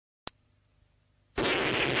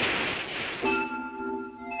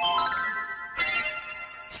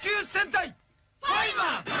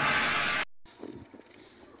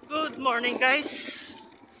morning, guys.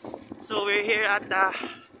 So we're here at the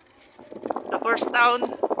first town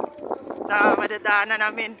na madadaanan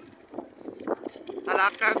namin,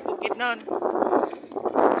 Talakag, Bukidnon.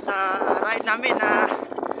 Sa ride namin na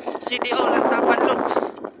CDEO Lantapan Loop,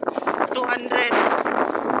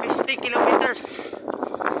 250 kilometers.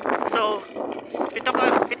 So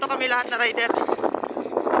pito kami lahat na rider.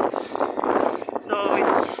 So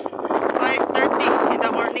it's 5:30 in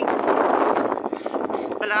the morning.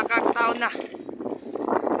 Talakag town na.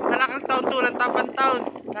 Talakag town to Lantapan town,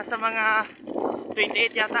 nasa mga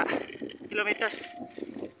 28 yata kilometers.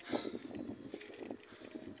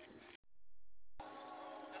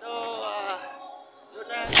 So doon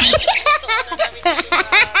na namin dito sa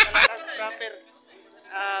Talakag proper.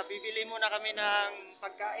 Bibili muna kami ng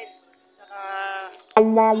pagkain saka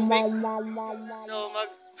tubig. So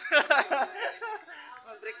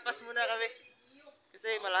mag-breakfast muna kami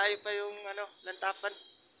kasi malayo pa yung Lantapan.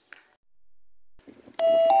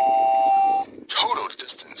 Total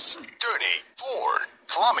distance 34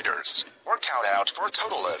 kilometers. Workout out for a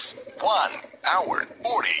total of 1 hour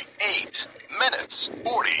 48 minutes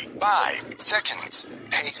 45 seconds.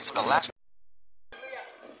 Pace for the last.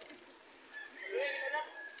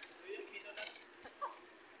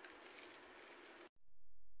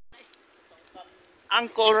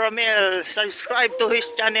 Uncle Ramel, subscribe to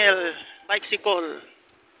his channel, Bicycle.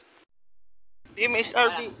 Team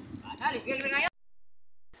SRD.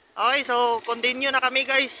 Okay, so continue na kami,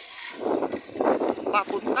 guys.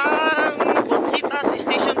 Papuntang Bonsitas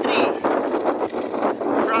Station 3.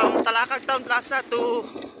 From Talakag Town Plaza to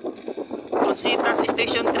Bonsitas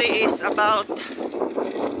Station 3 is about,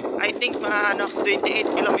 I think,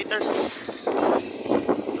 28 kilometers.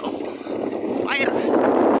 So, fire!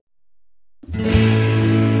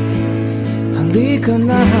 Halika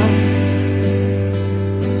na,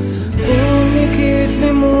 umikit,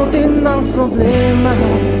 limutin ang problema.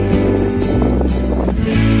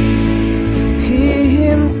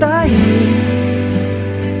 Hihintayin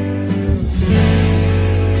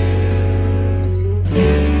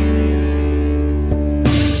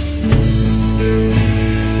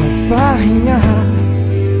magpahinga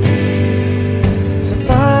sa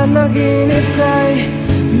panaginip kay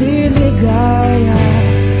liligaya.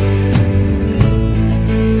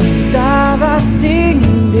 Darating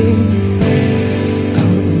din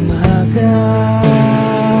ang umaga,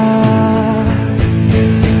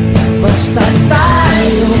 basta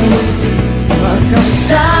tayo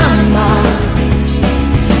magkasama.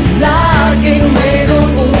 Laging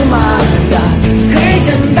mayroong umaga, kay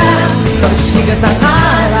ganda pagsikat ng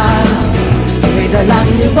araw, may dalang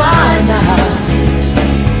liwanag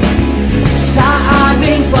sa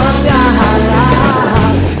aming paghaharap.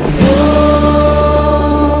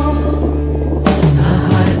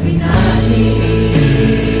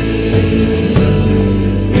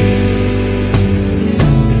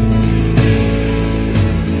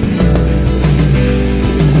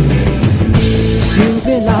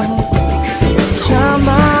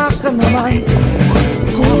 Naman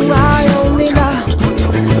kung ayaw nila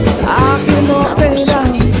sa akin, okay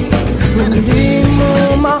lang. Kung di mo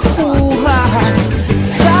makuha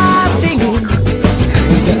sa tingin,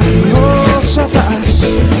 hindi mo sa taas,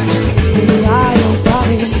 kung ayaw pa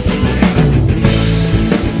rin.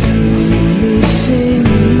 Gumising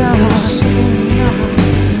na,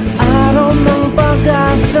 araw ng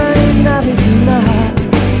pag-asa'y narinig na.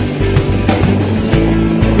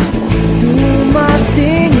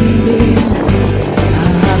 Dumating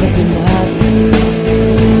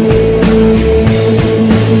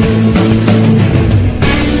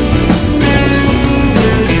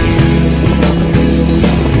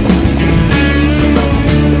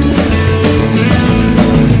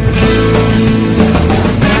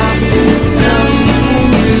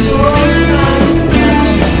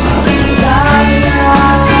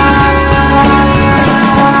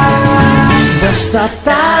basta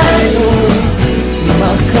tayo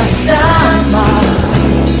magkasama.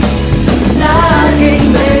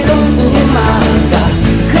 Laging mayroong umaga,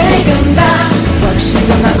 kay ganda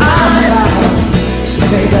pagsikat ng araw,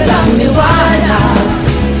 kay dalang liwanag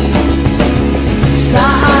sa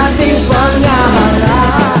ating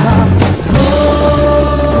pangarap.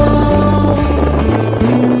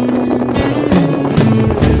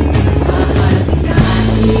 Mahalin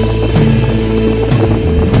natin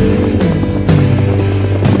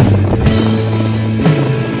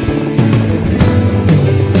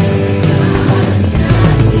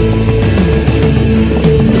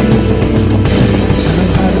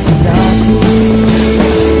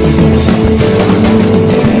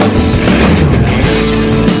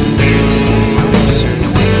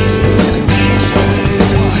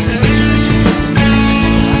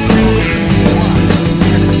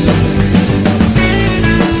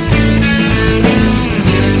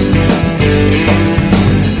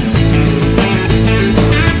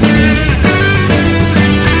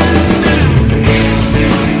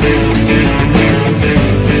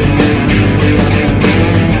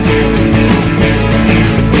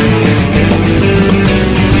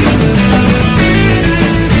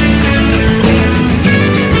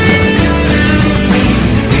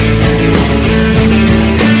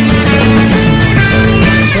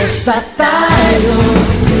tayo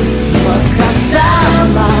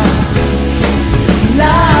magkasama.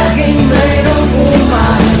 Laging mayroong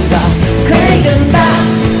umaga, kay ganda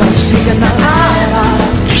ang sikat ng araw,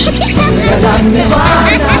 walang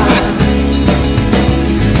liwanag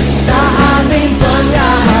sa aming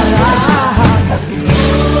pangarap.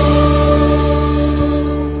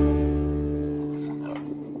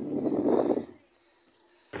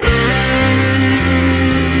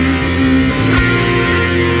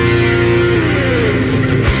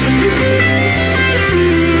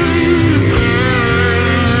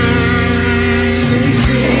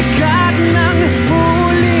 Sisikat ng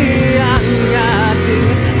huli ang ating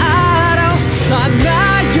araw.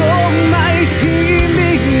 Sana yung may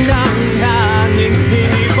himig ng hangin,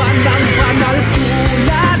 hinipan ng banal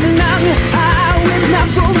tulad ng awit na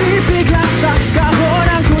bumibigla sa kahon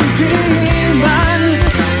ng kundiman.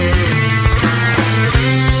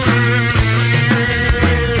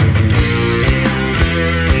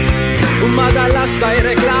 Madalas ay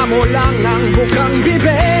reklamo lang ang bukang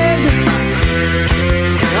bibig,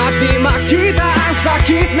 at di makita ang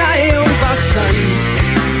sakit na iyong pasan.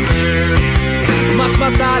 Mas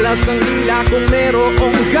matalas ang dila kung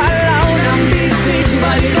merong galaw ng bisig,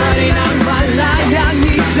 balik-balik ng malayang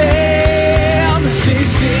isip.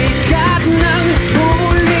 Sisikat ng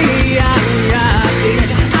huli ang ating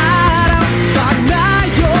araw. Sana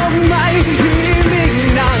yung may himig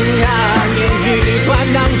ng hangin, hinipan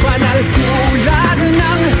ng banal tulad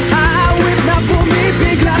ng awit na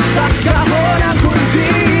bumibigla sa kahon ng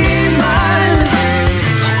kundiman.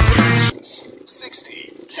 Distance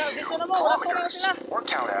 62 kilometers. Work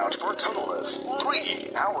count out for a total of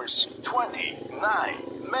 3 hours 29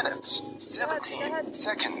 minutes 17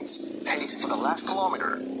 seconds. Pace for the last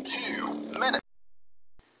kilometer 2 minutes.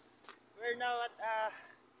 We're now at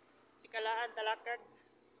Tikalaan, Talakag.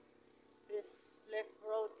 This left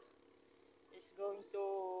road is going to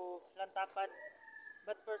Lantapan,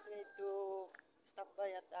 but first we need to stop by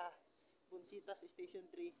at Bunsitas Station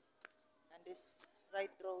 3, and this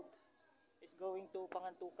right road is going to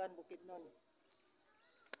Pangantukan, Bukidnon,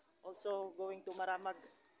 also going to Maramag.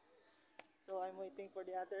 So I'm waiting for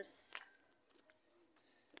the others.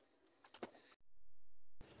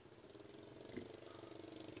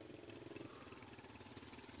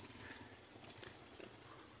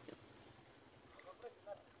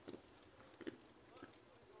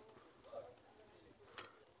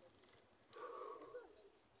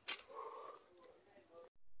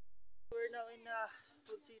 We're now in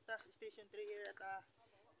Bunsitas Station 3 here at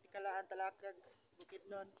Tikalaan, Talakag,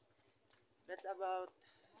 Bukidnon. That's about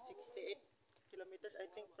 68 kilometers, I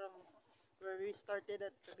think, from where we started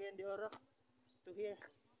at Cagayan de Oro to here.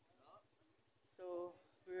 So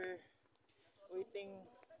we're waiting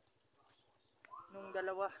nung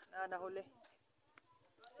dalawa na nahuli,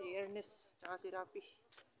 si Ernest at si Rapi.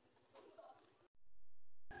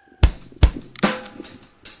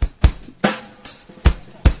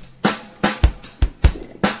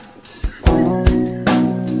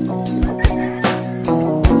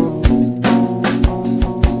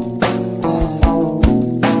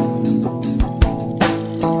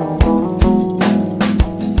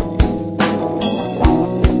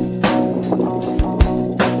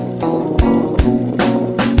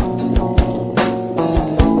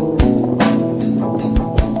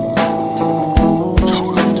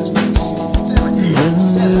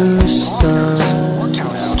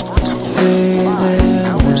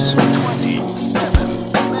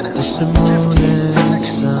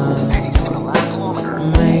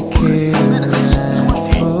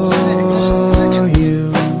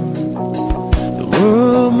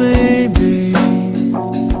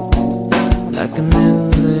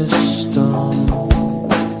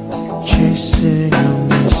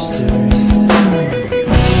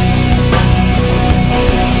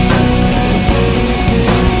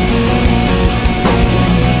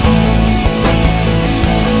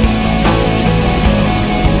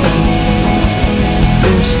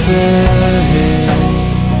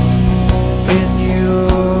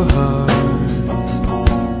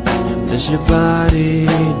 Your body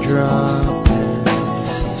drop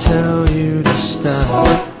and tell you to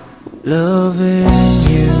stop loving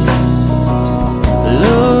you,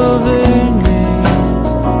 loving me.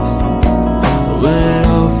 When it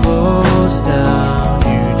all falls down,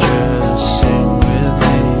 you just sing with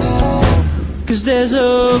me. 'Cause there's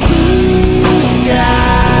a blue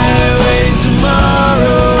sky waiting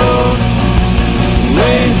tomorrow,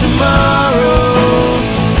 waiting tomorrow,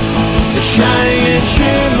 shining and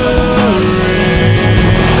shimmering.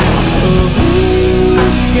 A blue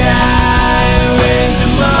sky waiting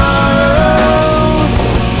tomorrow,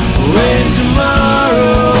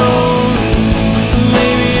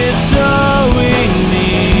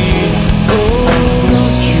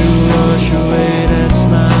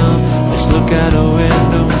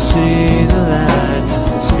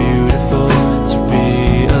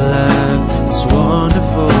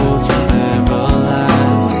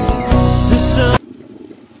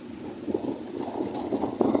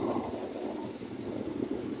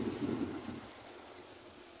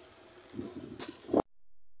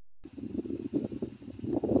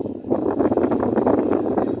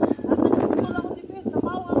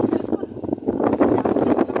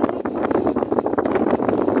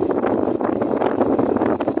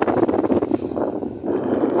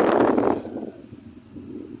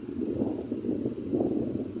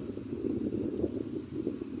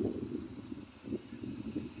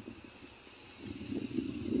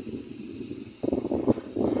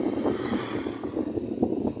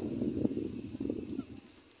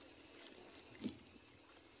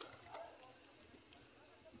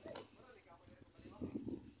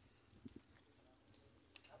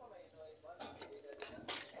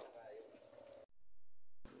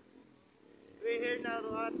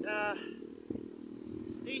 now at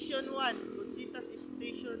Station 1. Consitas is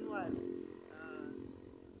Station 1.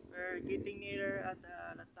 We're getting nearer at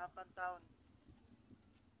Lantapan town.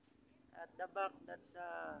 At the back, that's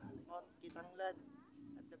Mount Kitanglad.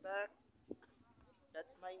 At the back,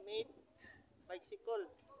 that's my mate, bicycle,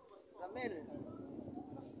 Ramel.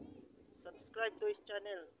 Subscribe to his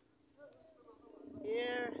channel.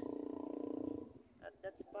 Here, at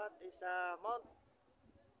that spot is Mount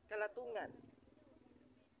Kalatungan.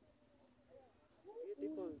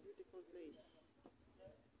 Beautiful, beautiful place.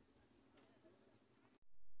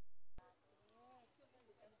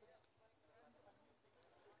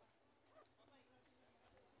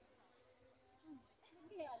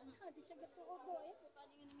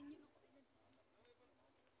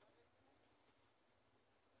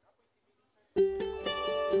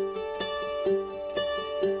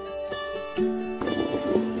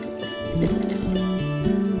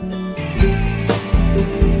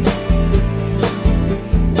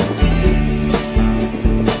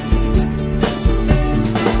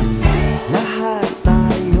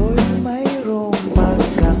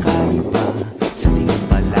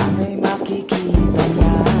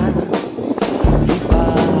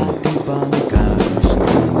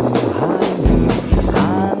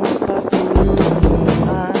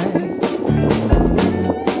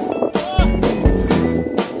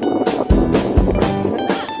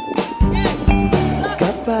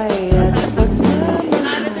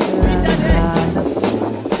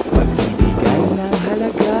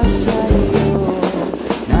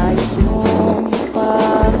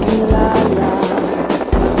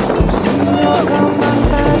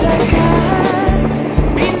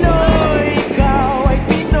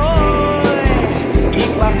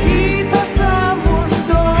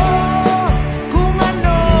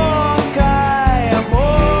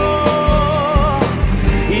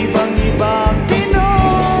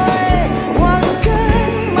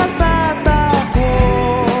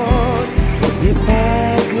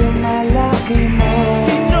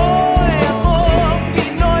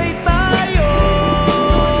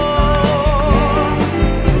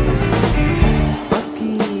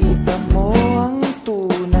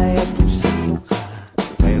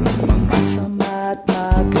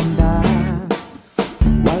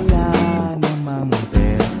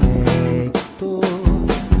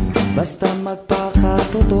 Basta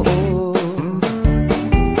magpakatotoo.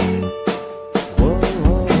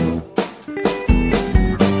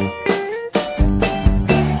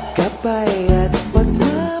 Kapay at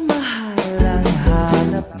pagmamahal ang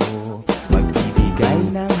hanap mo, magbibigay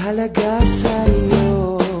ng halaga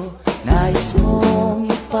sa'yo. Nais mong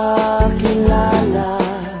ipakilala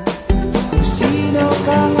kung sino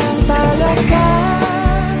ka man talaga.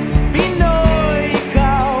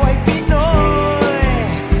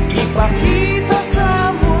 Ipakita sa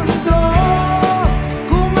mundo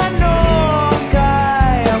kung ano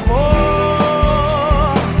kaya mo.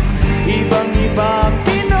 Ibang-ibang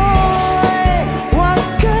Pinoy, huwag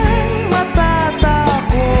kang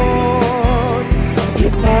matatakot.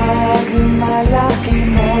 Ipagmalaki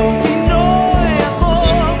mo. Pinoy ako,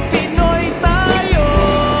 Pinoy tayo.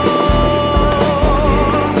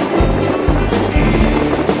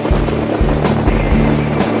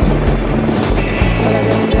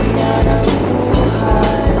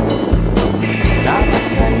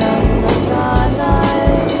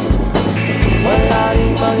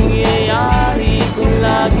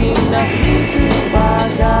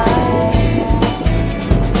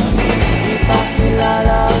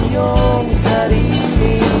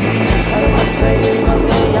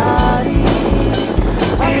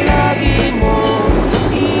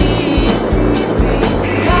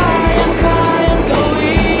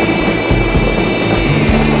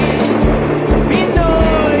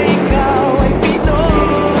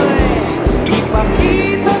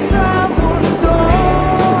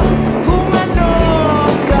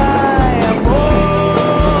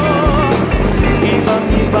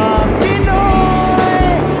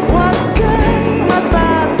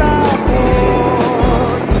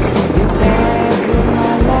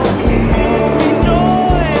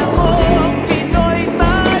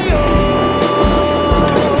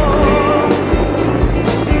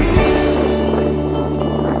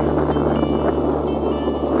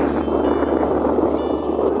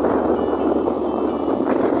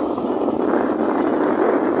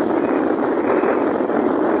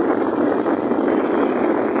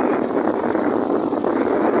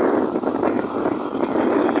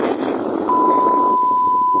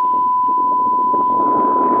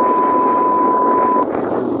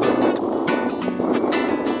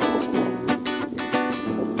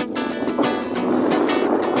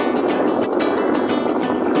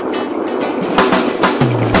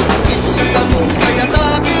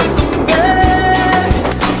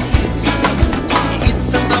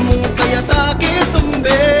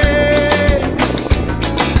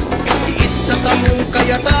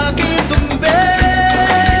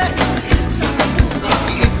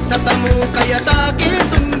 tamu kaya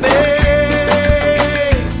takitumbe.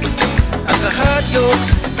 Akahadyok,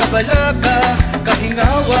 kabalaka,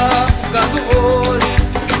 kahingawa, kaguol.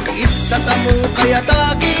 Iit sa tamu kaya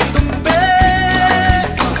takitumbe.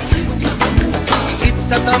 Iit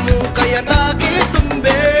sa tamu kaya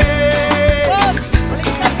takitumbe.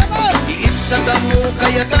 Iit sa tamu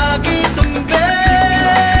kaya takitumbe.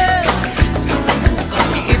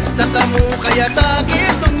 Iit sa tamu kaya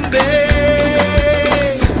takitumbe.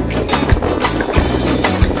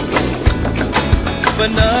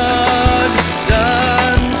 Banaligan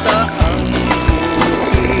taang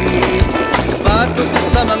bukid, batok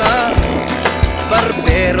sa mga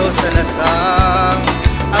barbero sa lasang,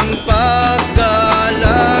 ang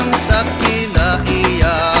paggalang sa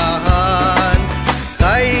kinaiyahan,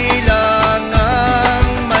 kailangang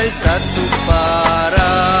may satuparan.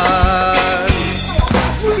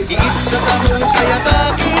 Iit sa tamu kaya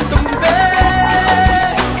takitumbe.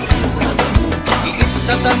 Iit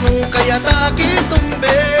sa tamu kaya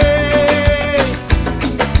takitumbe.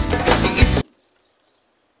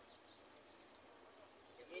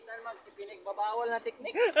 Kita naman, pinagbabawal na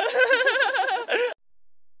teknik.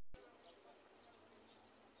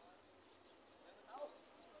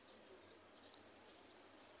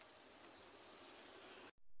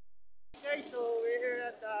 Guys, so we're here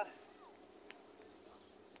at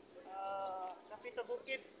Kapi sa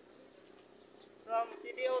Bukid. From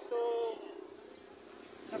CDEO to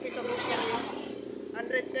Kapi sa Bukid is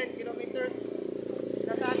 110 kilometers.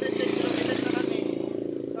 Nasa 110 kilometers na kami.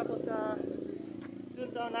 Tapos dun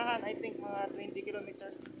sa unahan, I think mga 20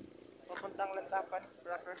 kilometers. Papuntang Lantapan,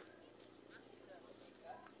 proper.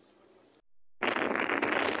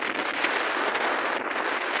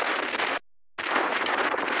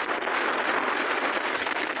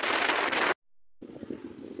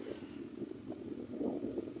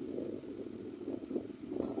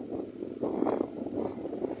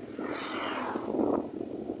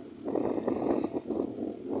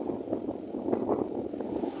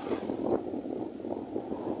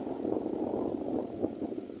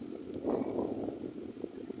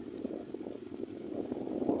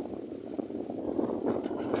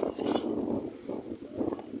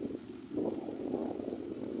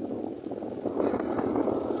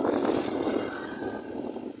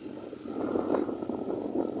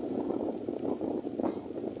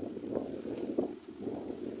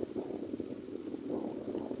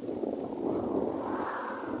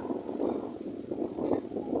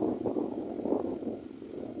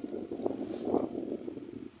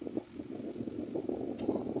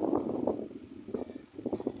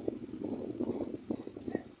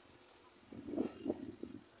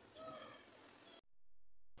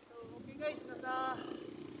 Guys, nasa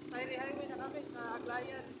CITY Highway na kami sa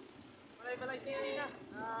Aglayan, Malaybalay City na.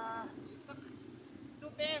 Exact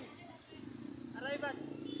 2 PM arrival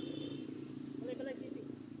Malaybalay City.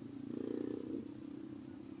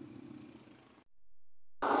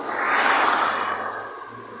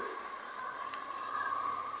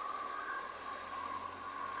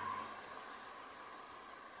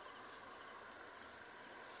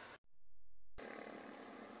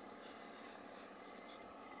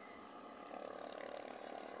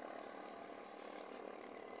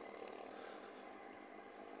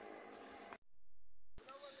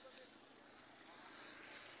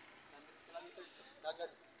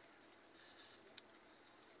 Dagat.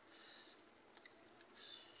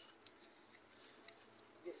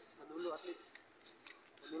 Yes, manulo at least.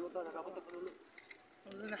 Manulo to, nakapunta manulo.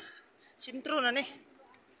 Ano na? Sintro na ni.